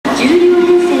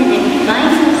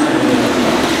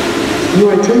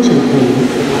Your attention, please.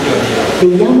 The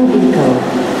Yamabiko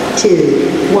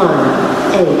 218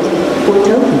 for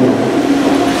Tokyo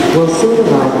will soon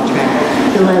arrive at track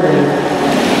 11.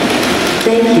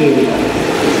 Thank you.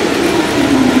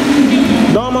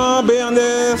 どうも、べーやん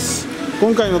です。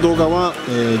今回の動画は、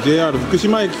JR 福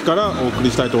島駅からお送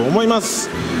りしたいと思います。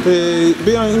べ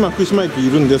ーやん、今福島駅い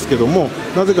るんですけども、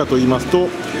なぜかと言いますと、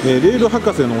レール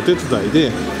博士のお手伝い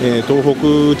で、東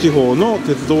北地方の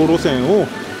鉄道路線を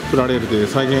プラレールで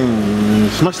再現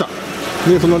しました。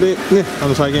でその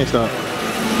再現した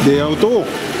レイアウトを、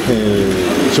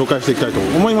紹介していきたいと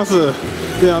思います。で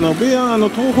べーやん、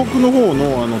東北の方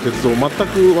の鉄道全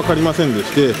く分かりませんで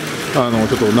して、ちょっ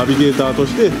とナビゲーターと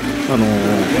して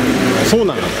そう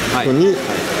なのに、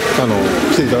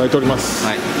来ていただいております。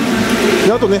はい、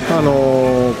であとね、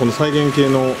この再現系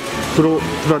のプ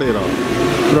ラレ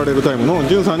ールタイムの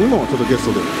じゅんさんにもちょっとゲス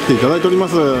トで来ていただいておりま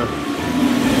す。よ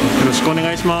ろしくお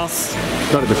願いします。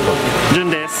誰ですか？じゅん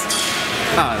です。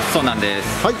そうなんで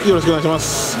す。はい、よろしくお願いしま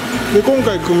す。で今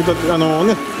回組み立て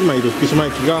今いる福島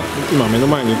駅が今目の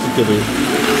前に映っている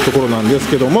ところなんです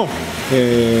けども、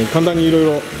簡単にいろい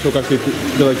ろ紹介してい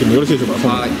ただいてもよろしいでしょうか？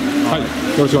はい、よ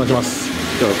ろしくお願いします。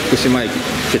じゃあ福島駅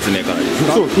説明からです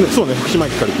か？そうね、福島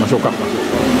駅からいきましょうか。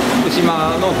福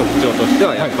島の特徴として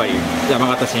はやっぱり山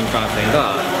形新幹線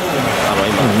が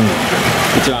今、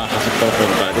一番端っこの方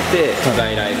から出て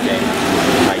在来線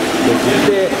入って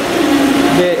きて、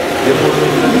で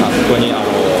あそこに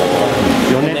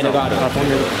トンネルがある。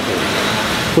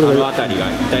この辺り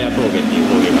が板谷峠っていう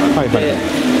峠があって、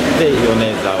で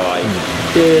米沢行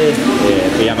っ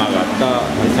て、山形、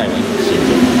最後に新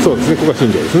庄。そうですね、ここが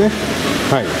新庄ですね。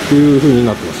はい、というふうに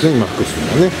なってますね、今福島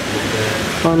はね。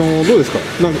どうですか？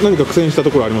何か苦戦した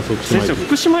ところあります？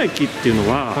福島駅っていう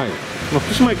のは、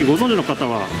福島駅ご存知の方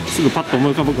はすぐパッと思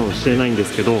い浮かぶかもしれないんで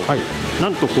すけど、な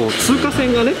んとこう通過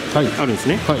線がね、あるんです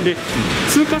ね。で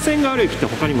通過線がある駅って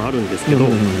他にもあるんですけど、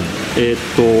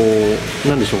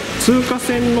なんでしょう、通過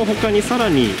線の他にさら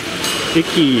に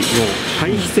駅の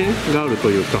対比線があると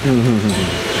いうか、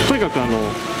とにかく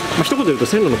一言で言うと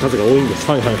線路の数が多いんです。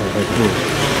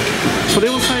それ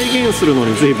を再現するの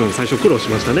に随分最初苦労し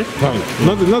ましたね。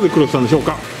なぜ苦労したんでしょう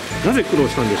か？なぜ苦労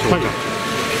したんでしょうか？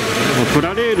プ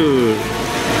ラレール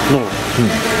の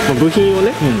部品を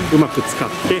ね、うまく使っ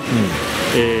て、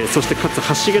そしてかつ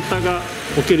橋桁が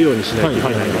置けるようにしないといけな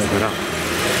いですから、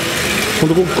本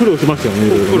当苦労しましたよね。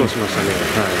苦労しましたね。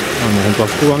本当あ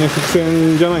そこはね、伏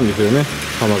線じゃないんですよね、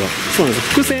幅が。そうです。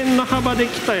伏線の幅で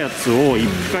きたやつを一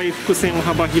回伏線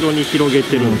幅広に広げ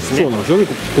てるんですね。そうなんですよね、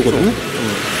ここでね。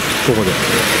ここで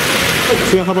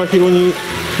伏線幅広に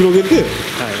広げて、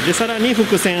でさらに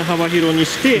伏線幅広に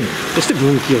して、そして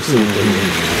分岐をすると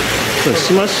いう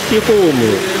島式ホーム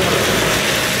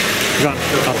があっ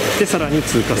て、さらに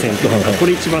通過線とか、こ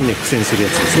れ一番ね苦戦するや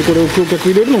つです。これを橋脚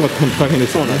入れるのが大変で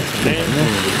す。そうなんですね。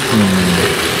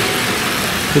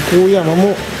で郡山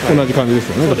も同じ感じです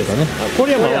よね。そうですね。郡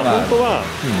山は本当は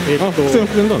伏線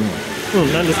だね。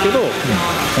なんですけど、本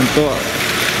当は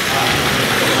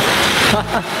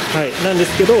なんで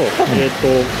すけど、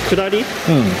下り、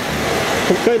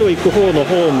北海道行く方の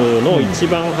ホームの一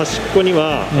番端っこに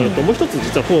は、もう一つ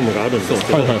実はホームがあるんです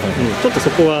けど、ちょっとそ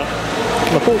こは、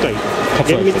今回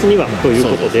厳密にはという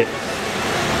ことで、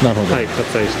割愛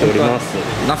しております。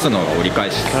ナスの折り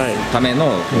返しための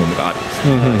ホームがあるんで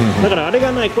す。だからあれ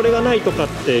がない、これがないとかっ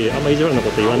てあんまり意地悪なこ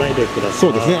と言わないでください。そ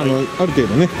うですね。ある程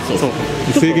度ね、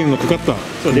制限のかかった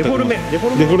デフォルメ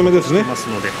ですね。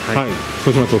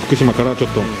そうしますと福島からちょっ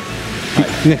と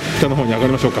北の方に上が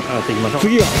りましょうか。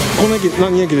次はこの駅、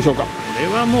何駅でしょうか？これ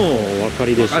はもうお分か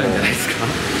りでしょう。あるんじゃないですか？わ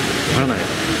からない。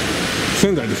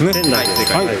仙台ですね。仙台で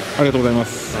す。はい、ありがとうございま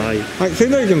す。はい、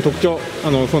仙台駅の特徴、そ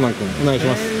うなんくんお願いし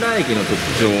ます。仙台駅の特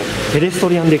徴、ペデスト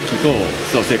リアンデッキと、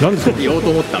何ですか？言おう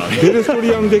と思ったのに。ペデスト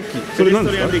リアンデッキ、それ何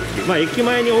ですか？駅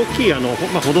前に大きい歩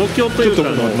道橋というか、ちょ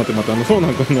っと待って、そう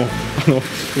なんくんの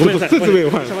ごめんなさい、説明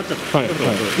をな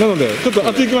のでちょっと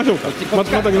あっち行きましょうか。ま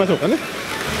た行きましょうかね。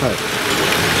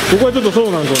ここはちょっとそ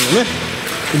うなんくんのね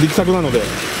力作なので、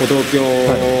歩道橋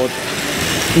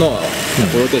の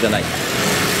歩道橋じゃない。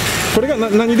これが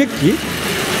何デッキ？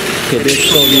ペデ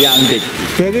ストリアンデッキ。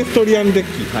ペデストリアンデッキ。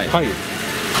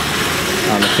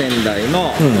仙台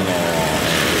の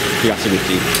東口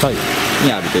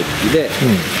にあるデッキで、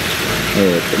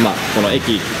この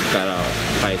駅から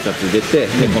改札出て、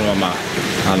このまま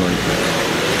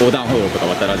横断歩道とか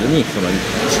渡らずにその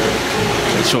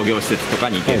商業施設とか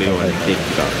に行けるようなデッキ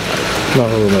がある。な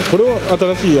るほどね。これは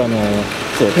新しい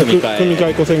組み替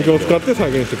え古線橋を使って再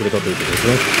現してくれたということです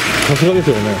ね。さすがです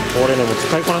よね。これね、もう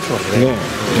使いこなしてますね。もう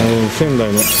仙台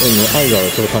の愛が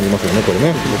ちょっと感じますよね、これ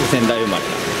ね。僕仙台生まれ。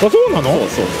あ、そうなの？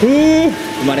そう。生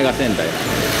まれが仙台。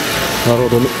なるほ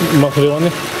ど。まあそれはね、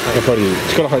やっぱり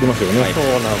力入りますよね。そう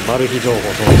なん、マル秘情報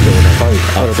届いておりま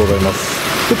す。はい、ありがとうございます。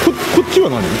で、こっちは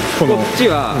何？こっち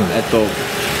は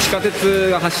地下鉄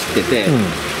が走ってて、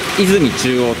泉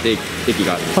中央って駅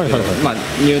があるんですけど、まあ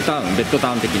ニュータウン、ベッド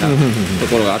タウン的なと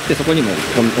ころがあって、そこにも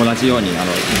同じように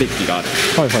デッキがある。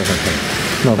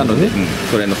なので、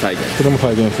それの再現。それも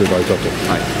再現していただいたと。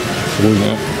はい。すごい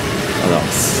ね。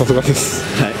さすがです。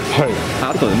はい。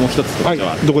あともう一つこちら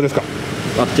はどこですか？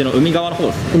あっちの海側の方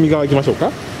です。海側行きましょうか。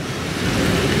は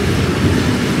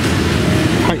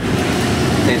い。こ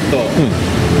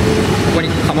こに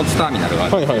貨物ターミナルがあ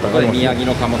る。ここで宮城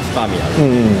の貨物ターミナル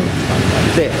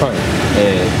で、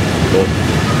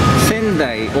仙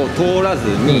台を通らず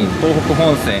に東北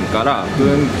本線から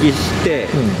分岐して、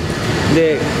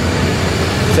で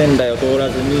仙台を通ら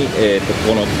ずに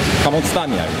この貨物ター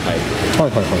ミナルに入る。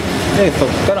でそ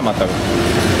こからまた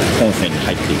本線に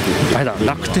入っていく。あれだ、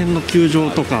楽天の球場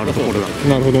とかあるところだ。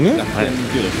なるほどね。な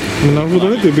るほど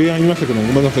ねってベイヤン言いましたけど、ご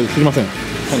めんなさい、知りません。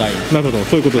なるほど、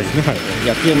そういうことですね。はい。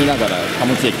野球見ながら貨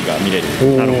物駅が見れる。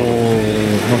なるほど。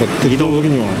なんか鉄道好き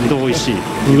には二度美味しい。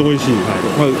二度美味しい。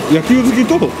まあ野球好き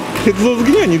と鉄道好き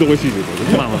には二度美味しいというこ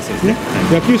とで。まあそうですね。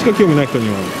野球しか興味ない人に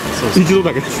は一度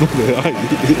だけですので、はい。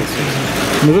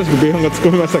珍しくベイヤンが突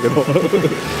っ込みましたけど。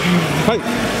はい。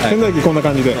仙台駅こんな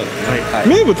感じで。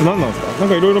名物何なんですか？なん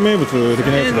かいろいろ名物的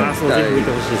なやつが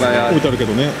置いてあるけ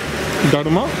どね。だる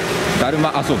ま？だる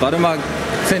ま、そう、だるま。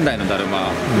仙台のだるま、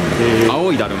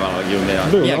青いだるまは有名な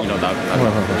宮城のだるま、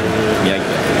宮城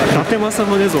伊達政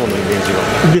宗像のイメージが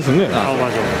ですね。青葉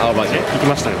城行き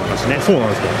ましたよ、私ね。そうな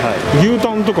んですか。牛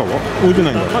タンとかは置いて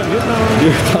ないんだ。牛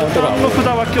タンの札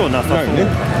は今日なさそうね。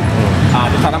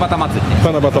七夕祭りね。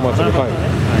七夕祭り、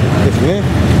ですね。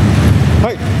は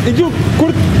い、一応こ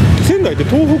れ仙台って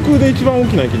東北で一番大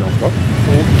きな駅なんですか？大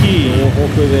きい。東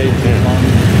北で一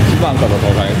番かどうか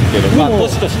わからないですけど、まあ都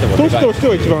市としても都市として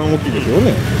は一番大きいですよ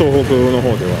ね、東北の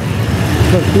方では。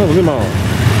なのでまあ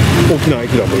大きな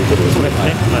駅だということですね。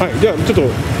はい、じゃあちょっと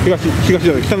東じ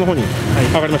ゃない北の方に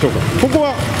上がりましょうか。ここ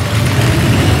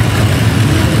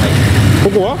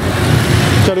は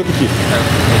車両基地。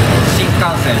新幹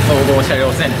線総合車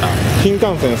両センター。新幹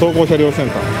線総合車両セン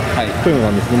ターというのが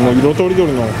あるんですけども、色とりど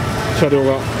りの車両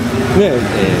がね、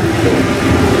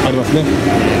ありますね。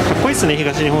かっこいいですね、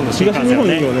東日本の新幹線ね。東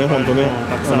日本いいよね、本当ね。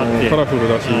カラフル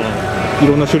だし、い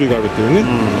ろんな種類があるっていうね。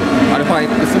アルファ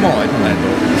X も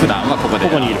普段はここ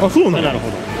にいる。あ、そうなんだ。なるほ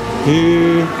ど。へ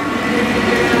え。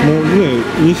もうね、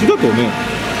西だとね、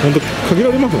本当限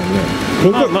られますもんね。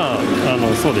まあ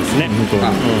そうですね。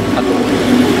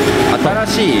あと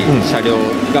新しい車両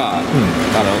が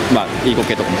まあいいご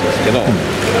系とかもそうですけど、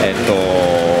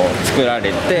作ら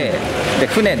れて、で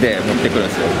船で持ってくるん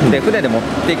ですよ。で船で持っ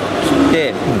てき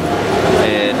て、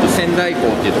仙台港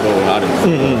っていうところがあるんです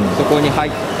けど、そこに入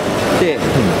って、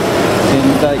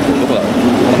仙台港どこだろう、こ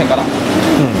の辺かな、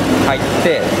入っ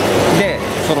てで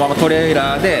そのままトレー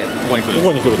ラーでここに来る。こ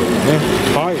こに来るとですね。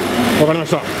はい、わかりまし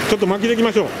た。ちょっと巻きでいき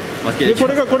ましょう。でこ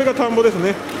れが田んぼです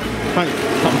ね。はい、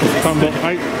田んぼ。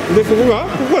はい。でここ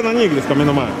が何駅ですか？目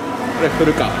の前。これ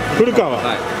古川。古川。は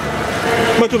い。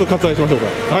まあちょっと割愛しましょう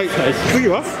か。はい。次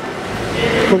は？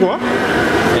ここは？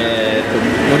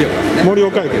盛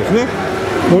岡ですね。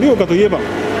盛岡駅ですね。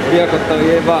盛岡とい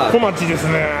えば。小町です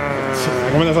ね。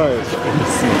ごめんなさい。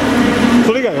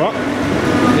それ以外は？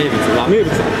名物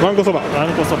わんこそば。わん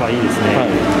こそばいいですね。はい。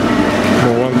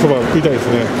もうわんこそば食いたいです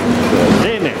ね。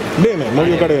冷麺、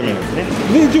盛岡冷麺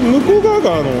で、一応向こう側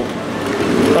があ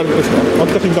れですか、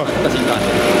秋田新幹線風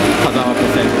間湖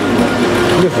線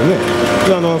ですよね。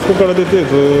でそこから出て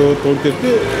ずーっと降りてって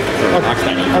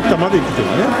秋田まで行くという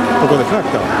かね、ここですね、秋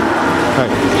田。はい。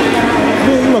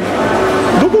で今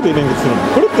どこで連結するの？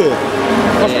これって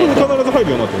あそこに必ず入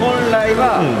るようになってる。本来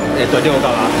は両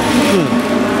側。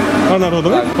あ、なるほ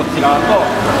どね。こっち側と、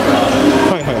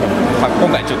今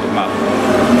回ちょっと混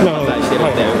在してる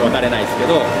んで渡れないですけ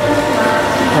ど、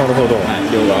なるほど。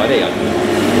両側でやる。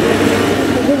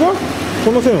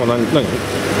この線は何？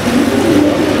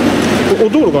お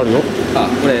道路があるよ。こ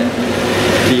れ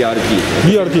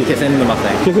BRT。気仙沼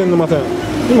線。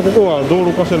今ここは道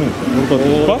路化してるんです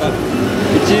か？バス？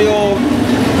一応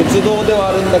鉄道では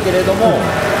あるんだけれども、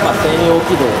専用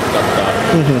軌道を使った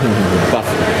バ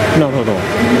ス。なるほど。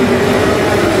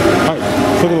はい、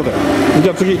そういうことで、じ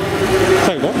ゃあ次、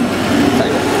最後。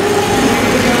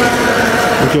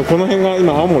一応この辺が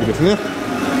今青森ですね。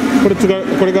これ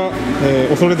が、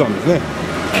恐山ですね。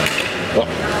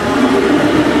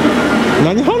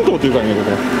何半島というかね、こ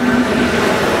こ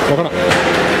わからん。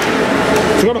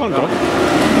津軽半島。は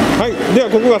い、では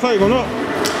ここが最後の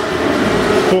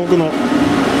東北の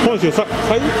本州最北だ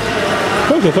ね。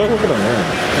本州最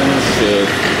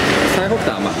北端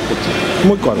はまあこっち。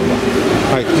もう一個あるんだ。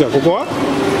はい、じゃあここは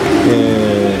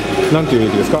なんていう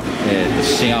駅ですか。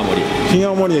新青森。新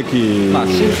青森駅。まあ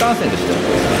新幹線としては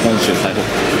本州最北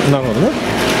端。なるほどね。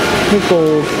で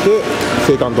こう来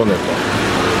て青函トンネルと。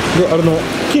であれの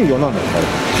金魚は何ですか。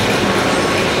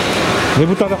ね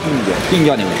ぶただ。金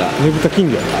魚はねぶた。ねぶた金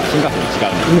魚。新幹線違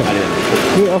うね。あれだね。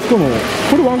であそこの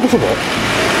これわんこそば。こ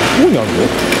こにあるよ。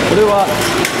これはあ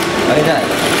れじゃないか。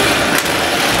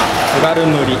津軽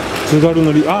塗り。津軽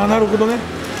塗り。ああなるほどね。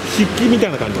漆器みた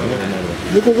いな感じだね。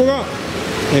でここが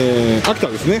秋田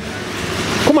ですね。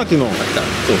小町の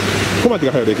小町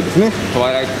が入る駅ですね。ト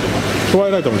ワイライト。トワ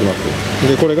イライトも来ます。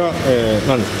でこれが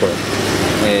何ですかこ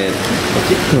れ。こっ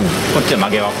ち。こっちは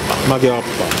曲げわっぱ。曲げわっぱ。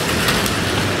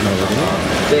なるほどね。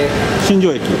で新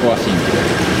庄駅。ここは新庄。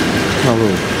なる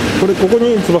ほど。ここ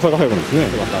に翼が入るんですね。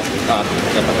翼。やっぱ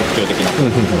特徴的な。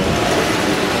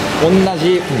同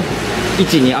じ位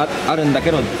置にあるんだ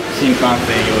けど新幹線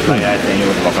用在来線用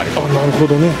と分かれてる。あなるほ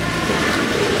どね。こ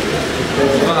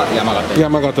こが山形駅。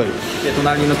山形駅。で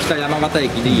隣の北山形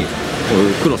駅に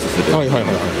クロスする。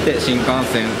で新幹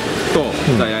線と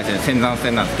在来線、仙山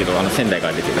線なんですけど仙台か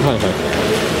ら出てるが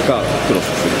クロスす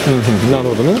る。なる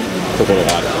ほどね。ところ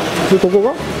がある。でここ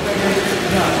が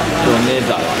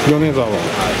米沢。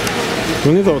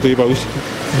米沢といえば牛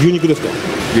肉ですか。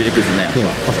牛肉ですね。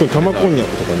あそこに玉こんにゃ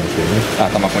くとかありますけどね。あ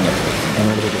玉こんにゃく。な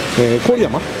るほど。郡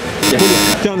山。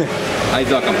じゃあね。会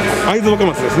津若松。会津若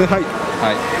松ですね。はい。な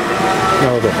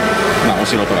るほど。まあお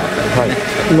城とかあったりね。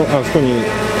あそこに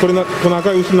この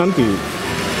赤い牛なんていう。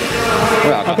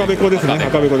赤べこですね。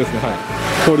赤べこですね。はい。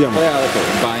郡山。これは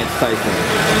磐越西線。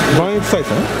磐越西線。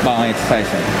磐越西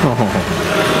線。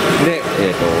で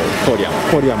郡山。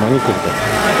郡山に来ると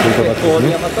いう形ですね。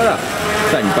郡山から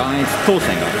さらに磐越東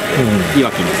線がい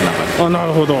わきにつながる。あな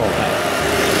るほど。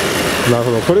なる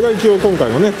ほど。これが一応今回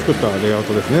のね作ったレイアウ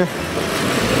トですね。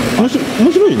面白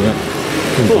いね。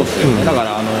そうですよね。だか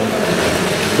ら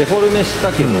デフォルメし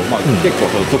たけど、結構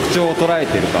特徴を捉え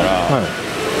てるから、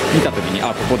見たときに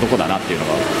ここどこだなっていうの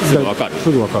がすぐ分かる。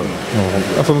すぐ分かる。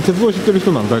その鉄道知ってる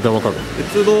人なんか大体分かる。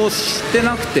鉄道知って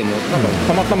なくてもなんか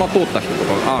たまたま通った人と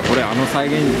かこれ再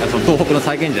現東北の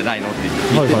再現じゃないのって言っ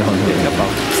てるのでやっぱ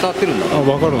伝わってるんだな。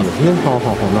分かるんですね。なる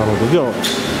ほど。じゃあ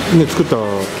ね作った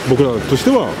僕らとして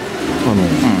は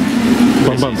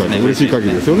バンバンと嬉しい限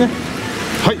りですよね。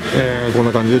はい、こん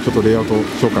な感じでちょっとレイアウト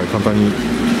紹介簡単に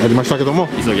やりましたけども、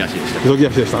急ぎ足でした。急ぎ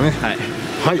足でしたね。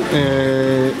はい、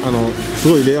す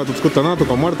ごいレイアウト作ったなと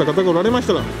か思われた方がおられまし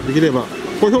たら、できれば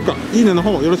高評価、いいねの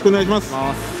方よろしくお願いします。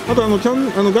あと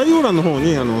概要欄の方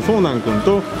にソーナン君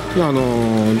と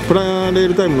プラレー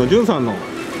ルタイムのじゅんさんの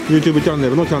YouTube チャンネ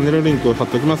ルのチャンネルリンクを貼っ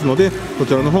ておきますので、そ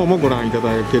ちらの方もご覧いただ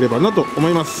ければなと思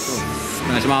います。お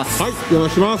願いします。はい、よろ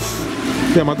しくお願いします。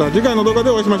ではまた次回の動画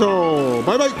でお会いしましょう。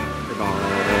バイバイ。